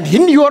life and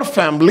in your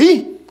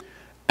family,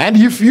 and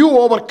if you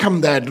overcome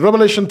that,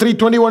 Revelation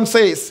 3:21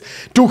 says,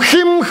 to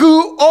him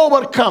who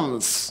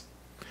overcomes,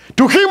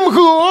 To him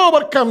who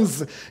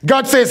overcomes,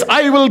 God says,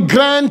 I will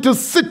grant to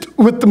sit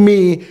with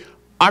me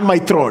on my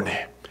throne,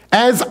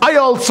 as I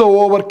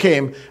also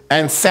overcame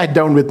and sat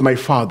down with my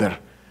Father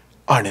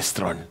on his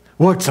throne.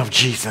 Words of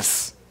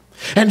Jesus.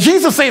 And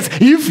Jesus says,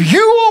 if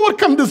you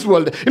overcome this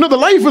world, the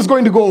life is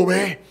going to go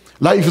away.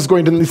 Life is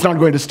it's not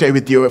going to stay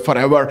with you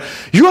forever.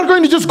 You are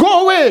going to just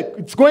go away.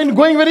 It's going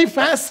very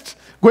fast,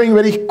 going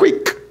very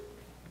quick.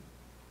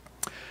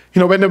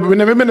 When a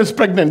woman is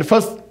pregnant,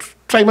 first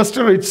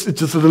trimester, it's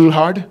just a little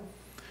hard.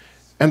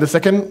 And the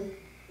second,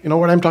 you know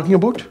what I'm talking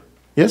about?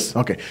 Yes?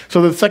 Okay.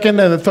 So the second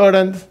and the third,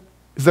 and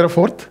is there a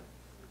fourth?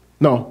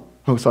 No.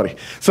 Oh, sorry.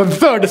 So the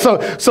third.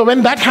 So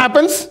when that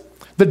happens,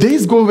 the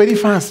days go very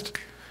fast.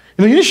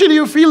 Initially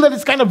you feel that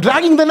it's kind of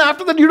dragging, then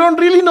after that you don't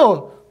really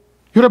know.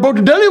 You're about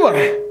to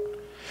deliver.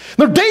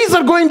 Now days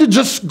are going to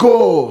just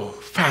go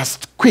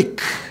fast,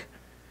 quick.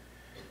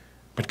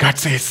 But God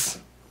says,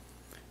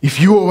 if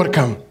you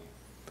overcome,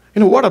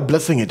 what a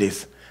blessing it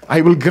is.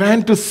 I will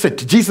grant to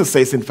sit. Jesus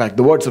says, in fact,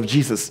 the words of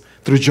Jesus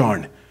through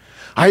John.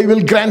 I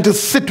will grant to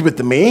sit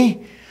with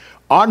me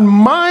on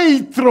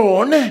my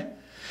throne,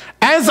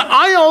 as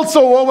I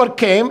also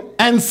overcame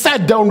and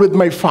sat down with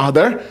my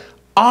Father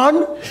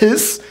on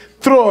his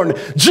throne.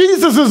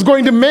 Jesus is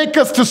going to make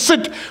us to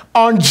sit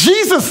on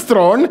Jesus'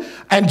 throne,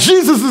 and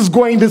Jesus is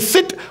going to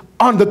sit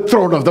on the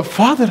throne of the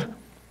Father.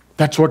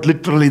 That's what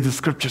literally the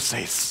scripture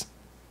says.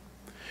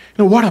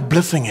 What a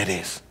blessing it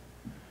is.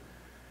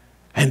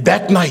 And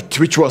that night,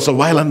 which was a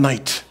violent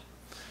night,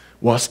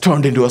 was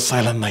turned into a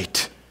silent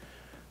night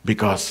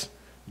because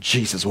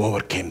Jesus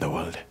overcame the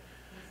world.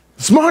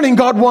 This morning,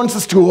 God wants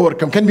us to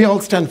overcome. Can we all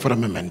stand for a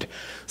moment?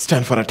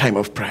 Stand for a time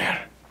of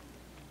prayer.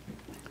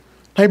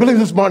 I believe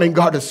this morning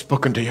God has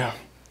spoken to you.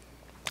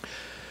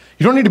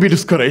 You don't need to be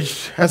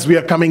discouraged as we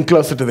are coming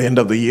closer to the end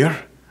of the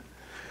year.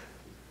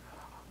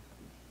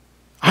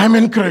 I'm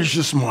encouraged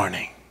this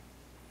morning.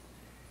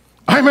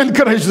 I'm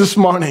encouraged this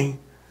morning.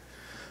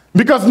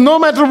 Because no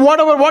matter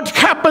what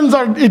happens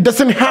or it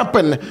doesn't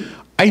happen,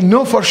 I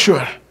know for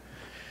sure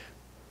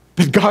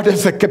that God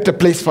has kept a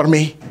place for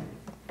me.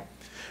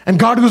 And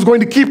God is going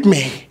to keep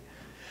me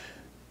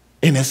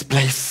in his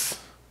place.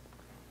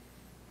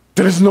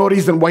 There is no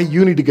reason why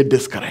you need to get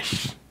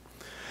discouraged.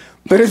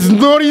 There is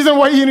no reason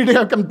why you need to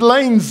have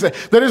complaints.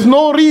 There is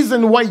no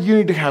reason why you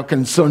need to have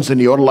concerns in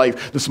your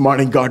life. This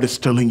morning God is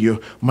telling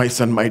you, my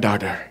son, my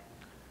daughter,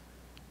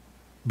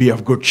 be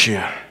of good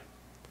cheer.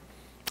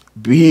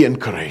 Be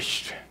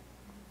encouraged.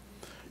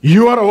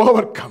 You are an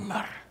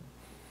overcomer.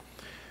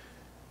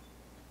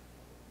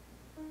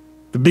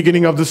 The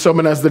beginning of the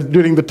sermon,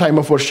 during the time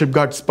of worship,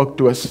 God spoke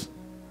to us.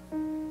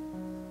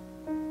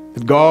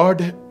 That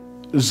God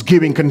is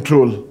giving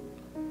control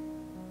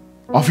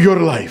of your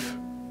life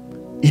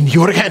in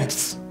your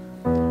hands.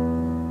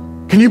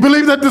 Can you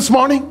believe that this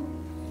morning?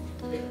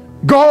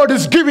 God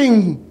is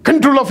giving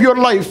control of your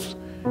life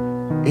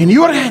in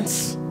your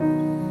hands.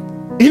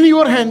 In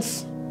your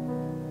hands.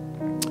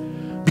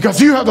 Because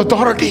you have the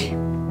authority.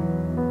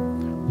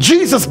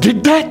 Jesus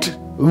did that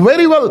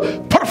very well,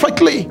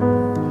 perfectly.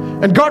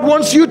 And God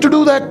wants you to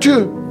do that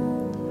too.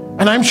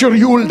 And I'm sure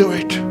you will do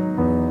it.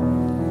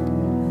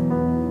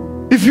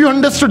 If you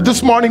understood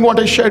this morning what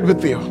I shared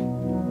with you,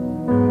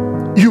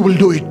 you will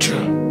do it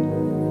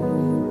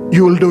too.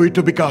 You will do it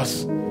too,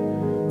 because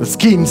the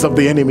schemes of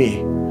the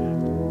enemy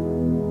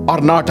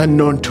are not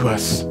unknown to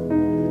us.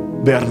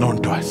 They are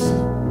known to us.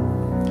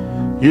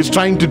 He is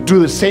trying to do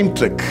the same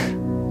trick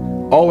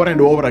over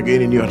and over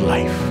again in your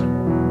life.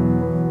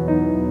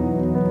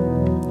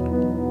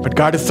 But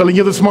God is telling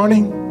you this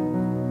morning,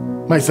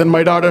 my son,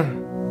 my daughter,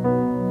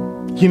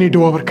 you need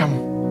to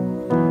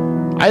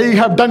overcome. I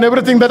have done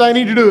everything that I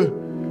need to do,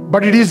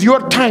 but it is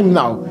your time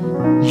now.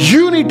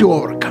 You need to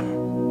overcome.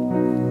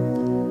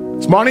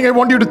 This morning I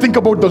want you to think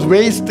about those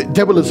ways the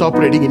devil is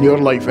operating in your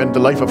life and the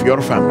life of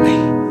your family.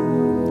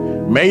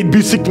 May it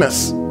be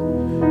sickness,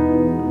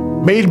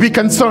 may it be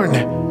concern,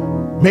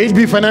 may it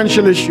be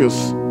financial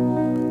issues,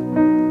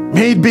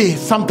 may it be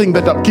something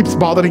that keeps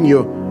bothering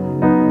you,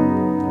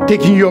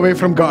 taking you away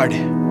from God.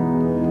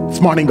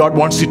 This morning God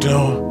wants you to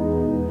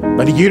know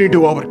that you need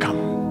to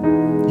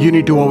overcome. You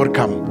need to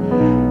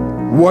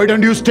overcome. Why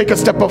don't you take a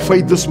step of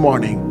faith this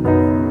morning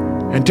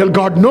and tell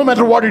God, no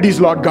matter what it is,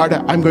 Lord God,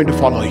 I'm going to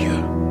follow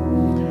you.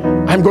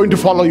 I'm going to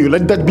follow you.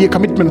 Let that be a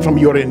commitment from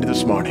your end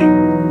this morning.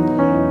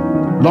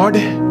 Lord,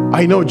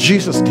 I know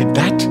Jesus did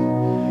that.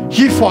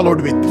 He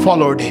followed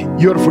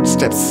your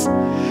footsteps.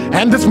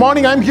 And this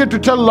morning I'm here to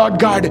tell Lord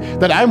God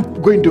that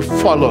I'm going to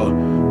follow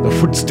the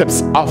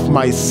footsteps of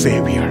my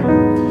Savior.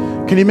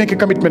 Can you make a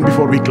commitment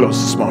before we close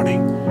this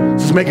morning?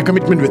 Just make a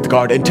commitment with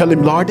God and tell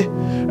him, Lord,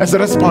 as a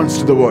response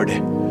to the word,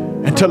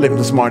 and tell him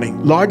this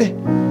morning, Lord,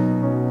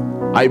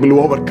 I will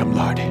overcome,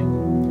 Lord.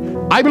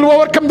 I will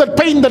overcome the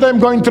pain that I'm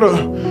going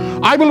through.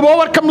 I will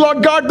overcome,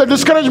 Lord God, the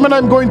discouragement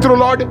I'm going through,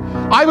 Lord.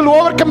 I will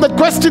overcome the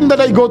question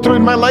that I go through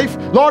in my life.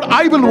 Lord,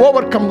 I will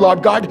overcome,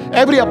 Lord God,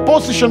 every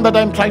opposition that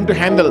I'm trying to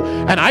handle,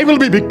 and I will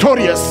be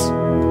victorious.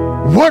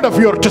 Word of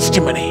your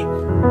testimony.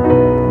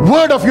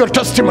 Word of your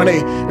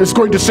testimony is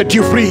going to set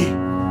you free.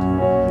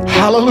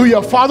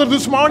 Hallelujah. Father,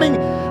 this morning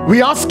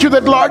we ask you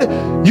that, Lord,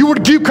 you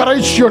would give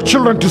courage to your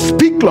children to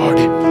speak, Lord.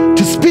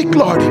 To speak,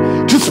 Lord.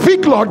 To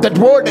speak, Lord, that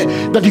word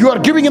that you are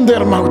giving in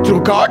their mouth, oh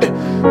God.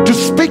 To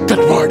speak that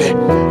word,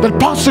 that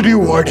positive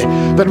word,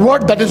 that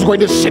word that is going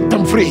to set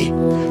them free.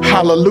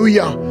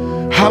 Hallelujah.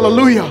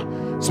 Hallelujah.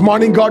 This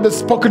morning God has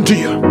spoken to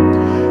you.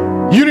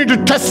 You need to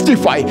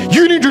testify.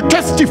 You need to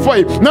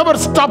testify. Never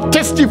stop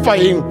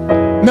testifying.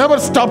 Never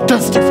stop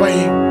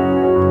testifying.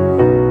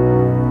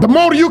 The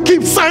more you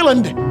keep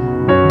silent,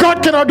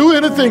 God cannot do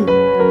anything.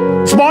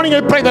 This morning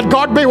I pray that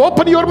God may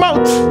open your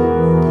mouth.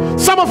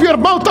 Some of your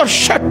mouth are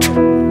shut.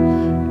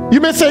 You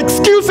may say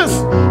excuses,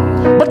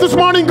 but this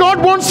morning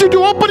God wants you to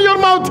open your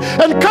mouth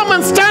and come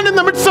and stand in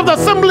the midst of the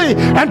assembly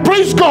and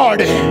praise God.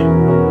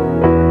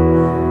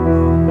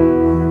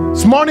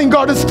 This morning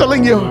God is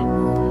telling you,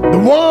 the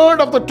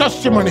word of the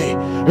testimony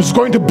is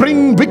going to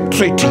bring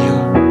victory to you.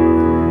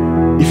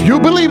 If you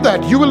believe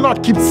that, you will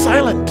not keep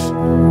silent.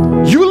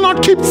 You will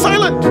not keep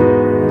silent.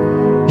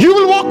 You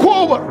will walk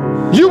over.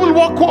 You will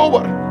walk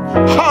over.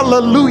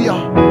 Hallelujah.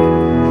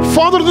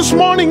 Father, this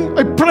morning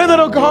I pray that,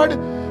 oh God,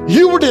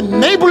 you would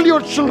enable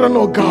your children,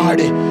 oh God,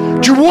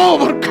 to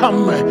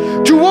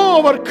overcome, to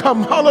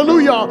overcome.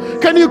 Hallelujah.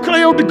 Can you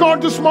cry out to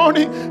God this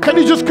morning? Can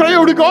you just cry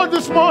out to God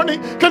this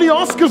morning? Can you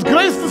ask His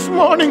grace this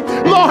morning?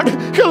 Lord,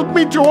 help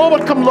me to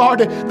overcome, Lord.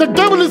 The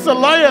devil is a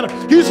liar.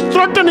 He's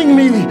threatening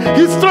me.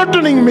 He's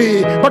threatening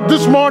me. But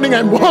this morning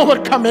I'm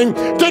overcoming.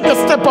 Take a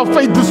step of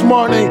faith this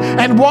morning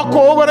and walk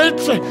over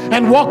it,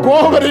 and walk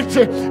over it.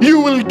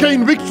 You will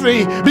gain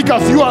victory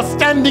because you are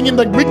standing in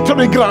the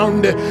victory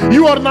ground.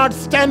 You are not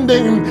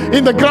standing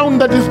in the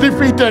ground that is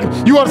defeated.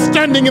 You are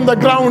standing in the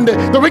ground.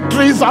 The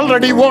victory is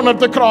already won at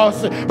the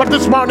cross. But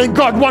this morning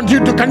God wants you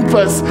to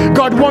confess.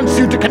 God wants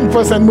you to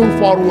confess and move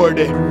forward.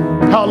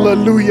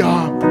 Hallelujah.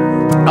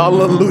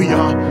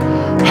 Hallelujah.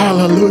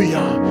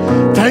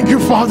 Hallelujah. Thank you,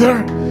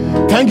 Father.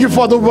 Thank you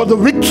for the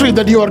victory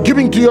that you are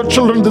giving to your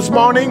children this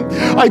morning.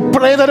 I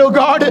pray that, oh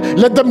God,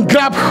 let them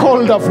grab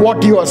hold of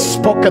what you have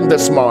spoken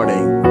this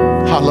morning.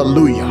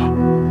 Hallelujah.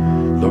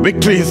 The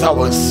victory is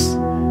ours.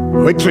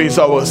 Victory is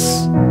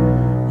ours.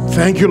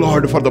 Thank you,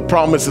 Lord, for the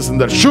promises and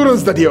the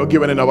assurance that you have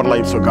given in our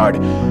lives, oh God.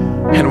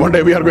 And one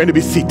day we are going to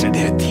be seated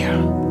with you.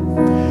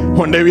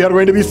 One day we are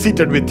going to be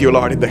seated with you,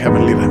 Lord, in the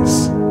heavenly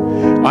realms.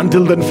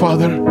 Until then,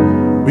 Father,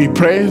 we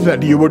pray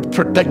that you would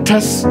protect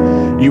us,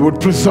 you would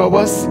preserve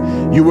us,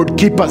 you would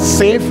keep us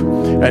safe,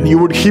 and you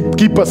would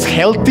keep us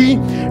healthy,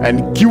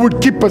 and you would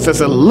keep us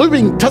as a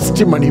living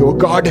testimony, oh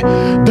God.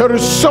 There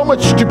is so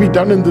much to be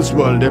done in this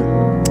world.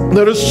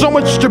 There is so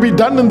much to be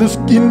done in this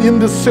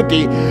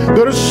city.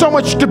 There is so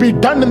much to be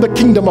done in the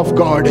kingdom of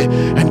God.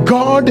 And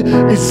God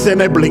is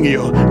enabling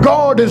you.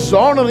 God is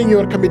honoring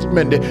your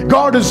commitment.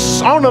 God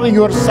is honoring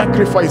your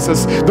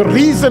sacrifices. The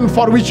reason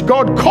for which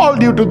God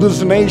called you to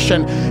this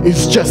nation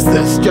is just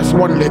this. Just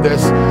only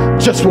this.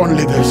 Just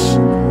only this.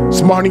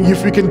 This morning,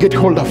 if we can get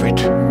hold of it.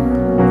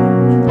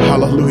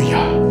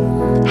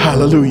 Hallelujah.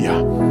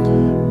 Hallelujah.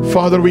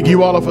 Father, we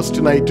give all of us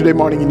today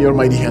morning in your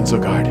mighty hands, oh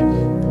God.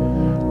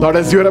 Lord,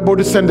 as you are about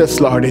to send us,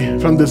 Lord,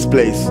 from this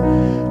place,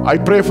 I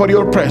pray for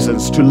your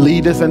presence to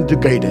lead us and to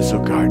guide us, oh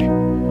God.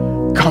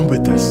 Come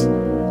with us.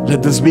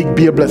 Let this week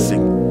be a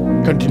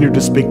blessing. Continue to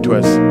speak to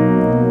us.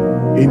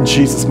 In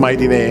Jesus'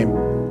 mighty name.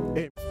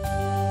 Amen.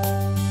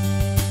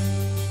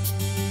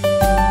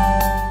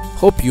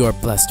 Hope you are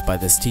blessed by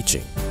this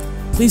teaching.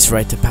 Please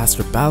write to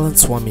Pastor Balan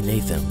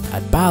Swaminathan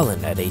at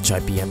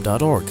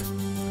balan@hipm.org.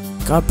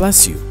 God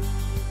bless you.